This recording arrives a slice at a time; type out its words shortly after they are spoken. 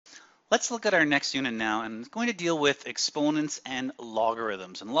Let's look at our next unit now, and it's going to deal with exponents and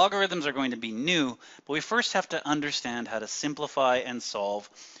logarithms. And logarithms are going to be new, but we first have to understand how to simplify and solve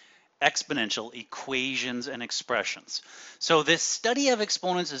exponential equations and expressions. So this study of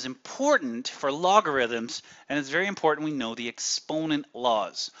exponents is important for logarithms, and it's very important we know the exponent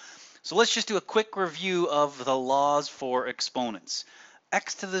laws. So let's just do a quick review of the laws for exponents.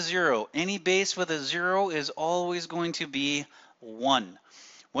 X to the 0, any base with a 0 is always going to be 1.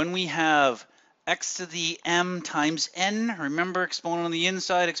 When we have x to the m times n, remember exponent on the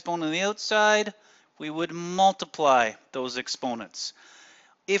inside, exponent on the outside, we would multiply those exponents.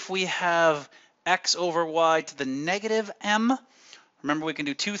 If we have x over y to the negative m, remember we can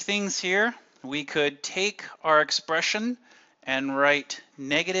do two things here. We could take our expression and write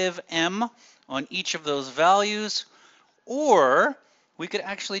negative m on each of those values, or we could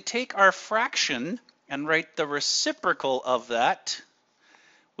actually take our fraction and write the reciprocal of that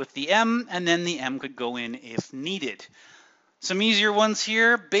with the m, and then the m could go in if needed. Some easier ones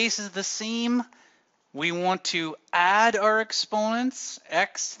here. Base is the same. We want to add our exponents.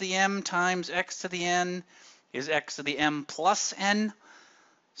 X to the m times x to the n is x to the m plus n.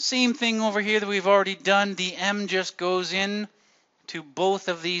 Same thing over here that we've already done. The m just goes in to both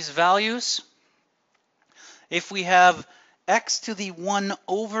of these values. If we have x to the 1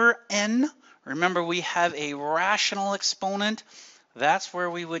 over n, remember we have a rational exponent. That's where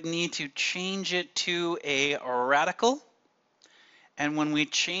we would need to change it to a radical. And when we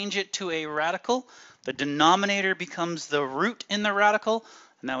change it to a radical, the denominator becomes the root in the radical,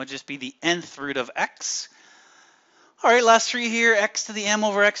 and that would just be the nth root of x. All right, last three here, x to the m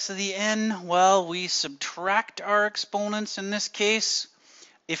over x to the n. Well, we subtract our exponents in this case.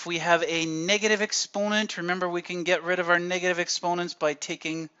 If we have a negative exponent, remember we can get rid of our negative exponents by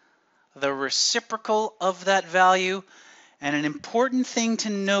taking the reciprocal of that value. And an important thing to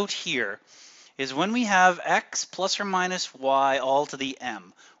note here is when we have x plus or minus y all to the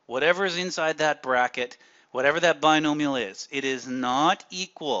m, whatever is inside that bracket, whatever that binomial is, it is not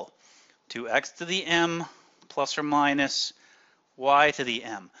equal to x to the m plus or minus y to the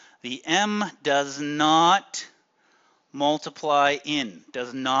m. The m does not multiply in,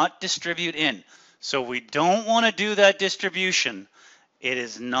 does not distribute in. So we don't want to do that distribution. It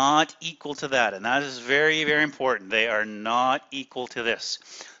is not equal to that, and that is very, very important. They are not equal to this.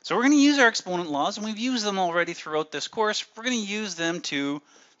 So we're going to use our exponent laws, and we've used them already throughout this course. We're going to use them to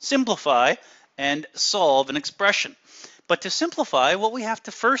simplify and solve an expression. But to simplify, what we have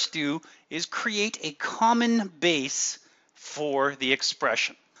to first do is create a common base for the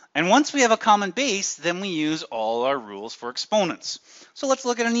expression. And once we have a common base, then we use all our rules for exponents. So let's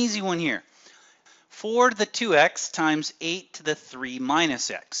look at an easy one here. 4 to the 2x times 8 to the 3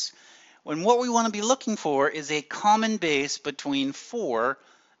 minus x. When what we want to be looking for is a common base between 4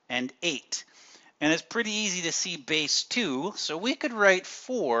 and 8. And it's pretty easy to see base 2, so we could write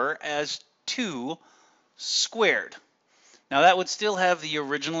 4 as 2 squared. Now that would still have the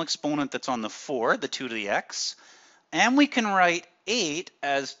original exponent that's on the 4, the 2 to the x, and we can write 8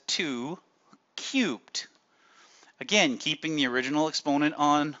 as 2 cubed. Again, keeping the original exponent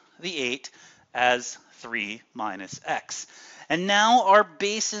on the 8 as 3 minus x. And now our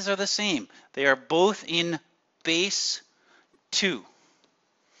bases are the same. They are both in base 2.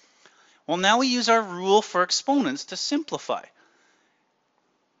 Well, now we use our rule for exponents to simplify.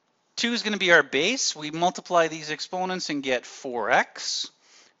 2 is going to be our base. We multiply these exponents and get 4x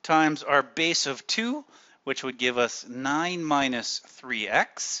times our base of 2, which would give us 9 minus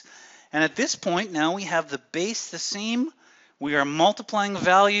 3x. And at this point, now we have the base the same. We are multiplying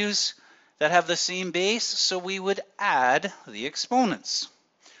values that have the same base, so we would add the exponents.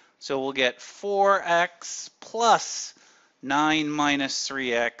 So we'll get 4x plus 9 minus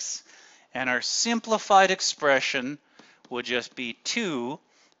 3x, and our simplified expression would just be 2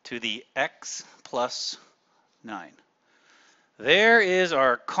 to the x plus 9. There is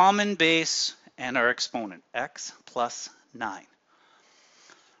our common base and our exponent, x plus 9.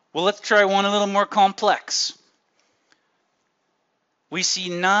 Well, let's try one a little more complex. We see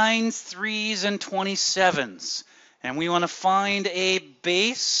 9s, 3s, and 27s, and we want to find a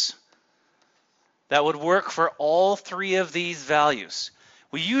base that would work for all three of these values.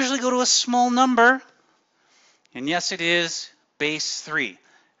 We usually go to a small number, and yes, it is base 3.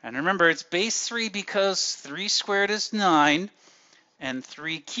 And remember, it's base 3 because 3 squared is 9, and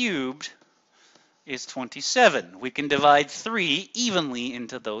 3 cubed is 27. We can divide 3 evenly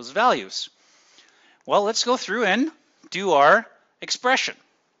into those values. Well, let's go through and do our expression.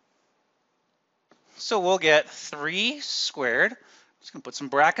 So we'll get 3 squared, just going to put some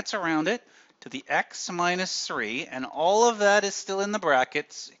brackets around it, to the x minus 3, and all of that is still in the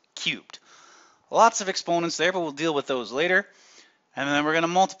brackets, cubed. Lots of exponents there, but we'll deal with those later. And then we're going to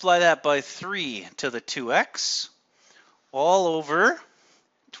multiply that by 3 to the 2x all over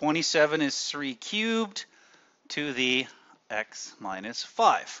 27 is 3 cubed to the x minus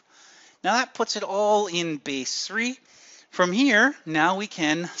 5. Now that puts it all in base 3. From here, now we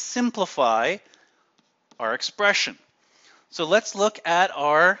can simplify our expression. So let's look at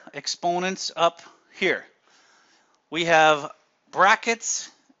our exponents up here. We have brackets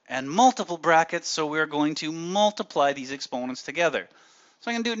and multiple brackets, so we're going to multiply these exponents together.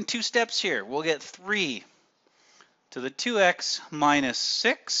 So I'm going to do it in 2 steps here. We'll get 3 to the 2x minus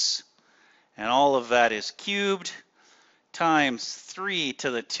 6, and all of that is cubed, times 3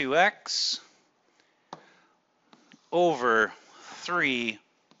 to the 2x over 3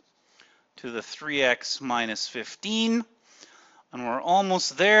 to the 3x minus 15. And we're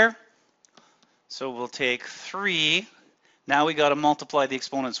almost there. So we'll take 3. Now we got to multiply the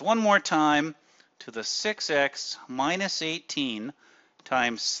exponents one more time to the 6x minus 18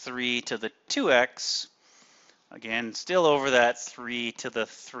 times 3 to the 2x. Again, still over that 3 to the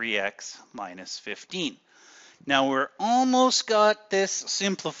 3x minus 15. Now we're almost got this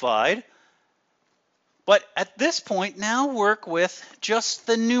simplified. But at this point, now work with just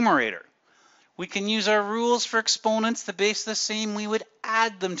the numerator. We can use our rules for exponents. The base the same, we would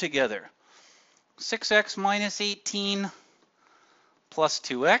add them together. 6x minus 18 plus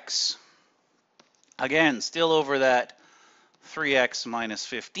 2x. Again, still over that 3x minus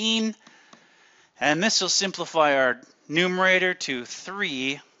 15. And this will simplify our numerator to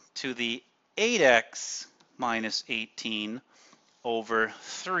 3 to the 8x minus 18 over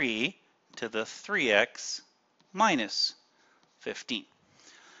 3 to the 3x minus 15.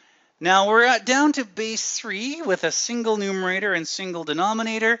 Now we're down to base 3 with a single numerator and single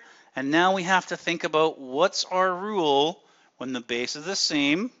denominator, and now we have to think about what's our rule when the base is the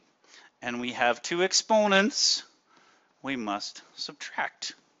same and we have 2 exponents. We must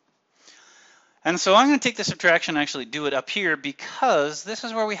subtract. And so I'm going to take the subtraction and actually do it up here, because this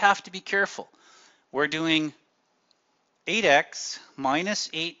is where we have to be careful. We're doing 8x minus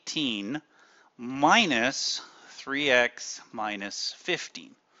 18 minus 3x minus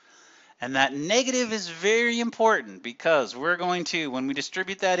 15. And that negative is very important, because we're going to, when we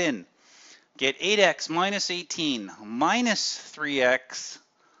distribute that in, get 8x minus 18 minus 3x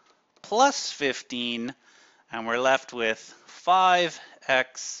plus 15, and we're left with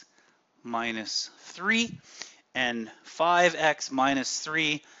 5x minus 3. And 5x minus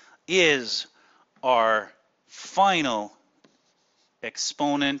 3 is our final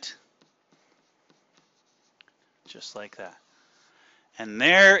exponent, just like that. And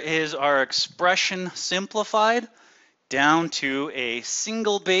there is our expression simplified down to a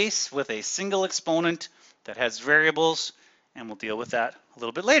single base with a single exponent that has variables, and we'll deal with that a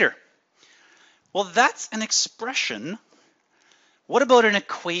little bit later. Well, that's an expression. What about an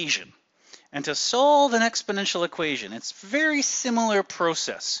equation? And to solve an exponential equation, it's a very similar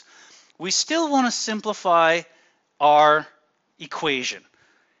process. We still want to simplify our equation.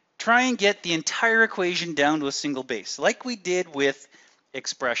 Try and get the entire equation down to a single base, like we did with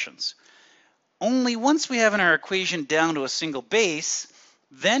expressions. Only once we have our equation down to a single base,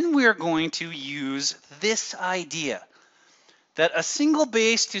 then we're going to use this idea that a single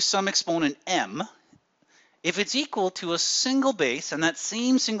base to some exponent m, if it's equal to a single base, and that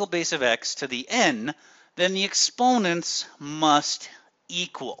same single base of x to the n, then the exponents must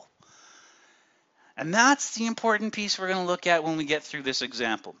equal. And that's the important piece we're going to look at when we get through this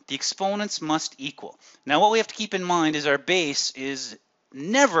example. The exponents must equal. Now what we have to keep in mind is our base is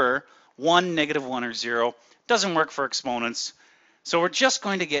never 1, -1, or 0. Doesn't work for exponents. So we're just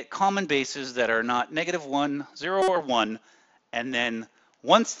going to get common bases that are not -1, 0, or 1, and then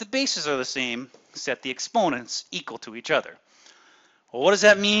once the bases are the same, set the exponents equal to each other. Well, what does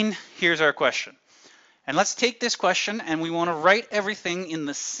that mean? Here's our question. And let's take this question, and we want to write everything in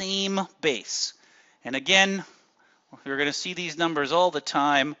the same base. And again, we're going to see these numbers all the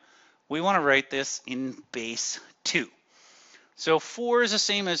time. We want to write this in base 2. So 4 is the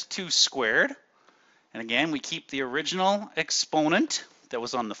same as 2 squared. And again, we keep the original exponent that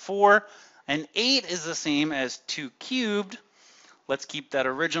was on the 4. And 8 is the same as 2 cubed. Let's keep that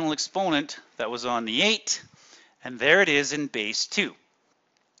original exponent that was on the 8. And there it is in base 2.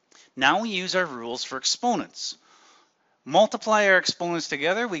 Now we use our rules for exponents. Multiply our exponents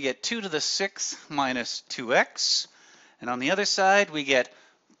together, we get 2 to the 6 minus 2x. And on the other side, we get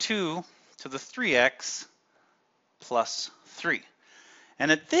 2 to the 3x plus 3.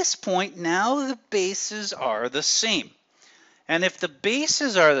 And at this point, now the bases are the same. And if the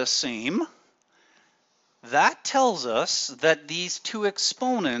bases are the same, That tells us that these two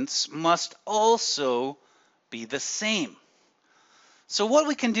exponents must also be the same. So what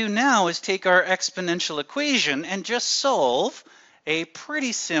we can do now is take our exponential equation and just solve a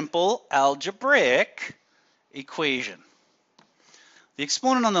pretty simple algebraic equation. The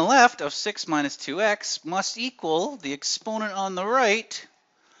exponent on the left of 6 minus 2x must equal the exponent on the right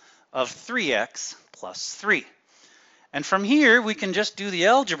of 3x plus 3. And from here, we can just do the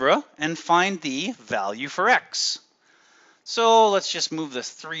algebra and find the value for x. So let's just move this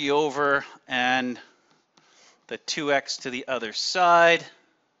 3 over and the 2x to the other side,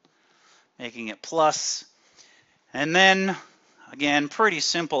 making it plus. And then, again, pretty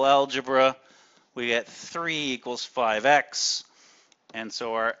simple algebra. We get 3 equals 5x. And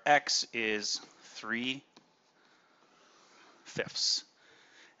so our x is 3/5.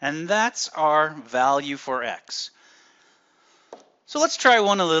 And that's our value for x. So let's try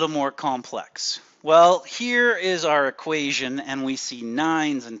one a little more complex. Well, here is our equation, and we see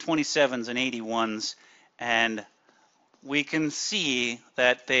 9s and 27s and 81s, and we can see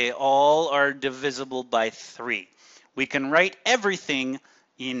that they all are divisible by 3. We can write everything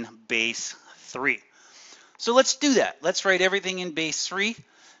in base 3. So let's do that. Let's write everything in base 3.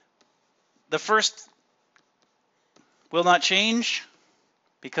 The first will not change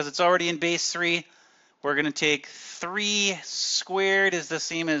because it's already in base 3. We're going to take 3 squared is the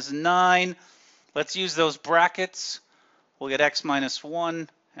same as 9. Let's use those brackets. We'll get x minus 1,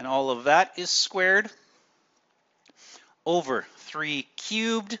 and all of that is squared, over 3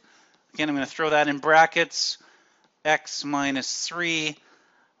 cubed. Again, I'm going to throw that in brackets. X minus 3,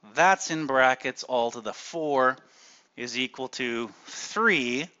 that's in brackets, all to the 4, is equal to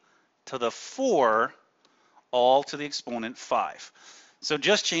 3 to the 4, all to the exponent 5. So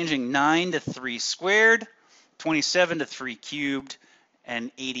just changing 9 to 3 squared, 27 to 3 cubed,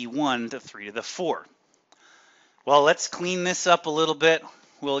 and 81 to 3 to the 4. Well, let's clean this up a little bit.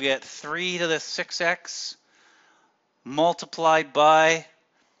 We'll get 3 to the 6x multiplied by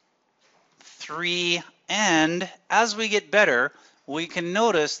 3, and as we get better, we can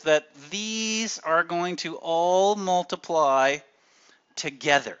notice that these are going to all multiply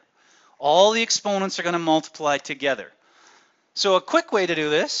together. All the exponents are going to multiply together. So a quick way to do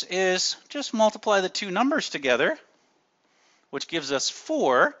this is just multiply the two numbers together, which gives us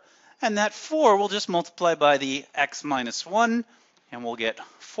 4, and that 4 will just multiply by the x minus 1, and we'll get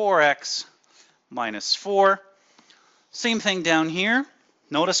 4x minus 4. Same thing down here.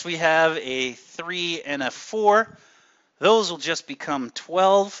 Notice we have a 3 and a 4. Those will just become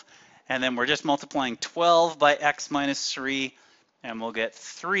 12, and then we're just multiplying 12 by x minus 3, and we'll get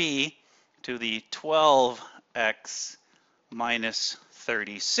 3 to the 12x minus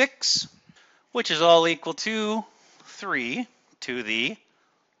 36, which is all equal to 3 to the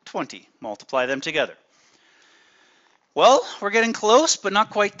 20. Multiply them together. Well, we're getting close, but not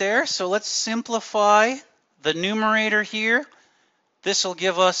quite there, so let's simplify the numerator here. This will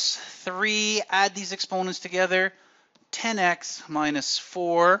give us 3, add these exponents together, 10x minus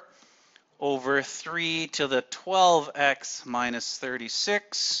 4 over 3 to the 12x minus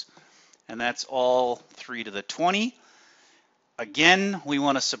 36, and that's all 3 to the 20. Again, we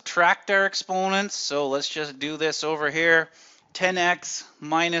want to subtract our exponents, so let's just do this over here. 10x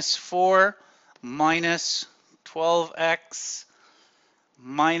minus 4 minus 12x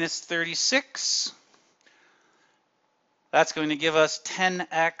minus 36. That's going to give us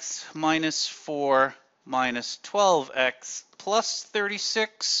 10x minus 4 minus 12x plus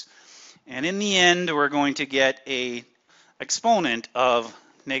 36. And in the end, we're going to get an exponent of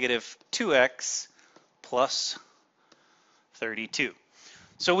negative 2x plus 32.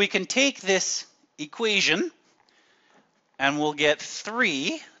 So we can take this equation and we'll get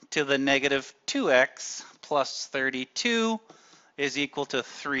 3 to the negative 2x plus 32 is equal to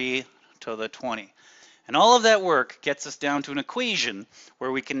 3 to the 20. And all of that work gets us down to an equation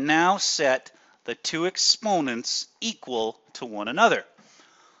where we can now set the two exponents equal to one another.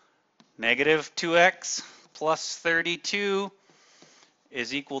 Negative 2x plus 32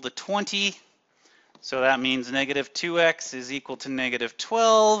 is equal to 20. So that means negative 2x is equal to negative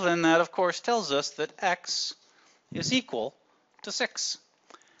 12, and that of course tells us that x is equal to 6.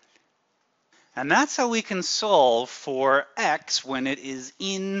 And that's how we can solve for x when it is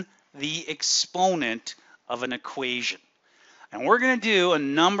in the exponent of an equation. And we're going to do a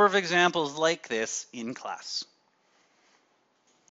number of examples like this in class.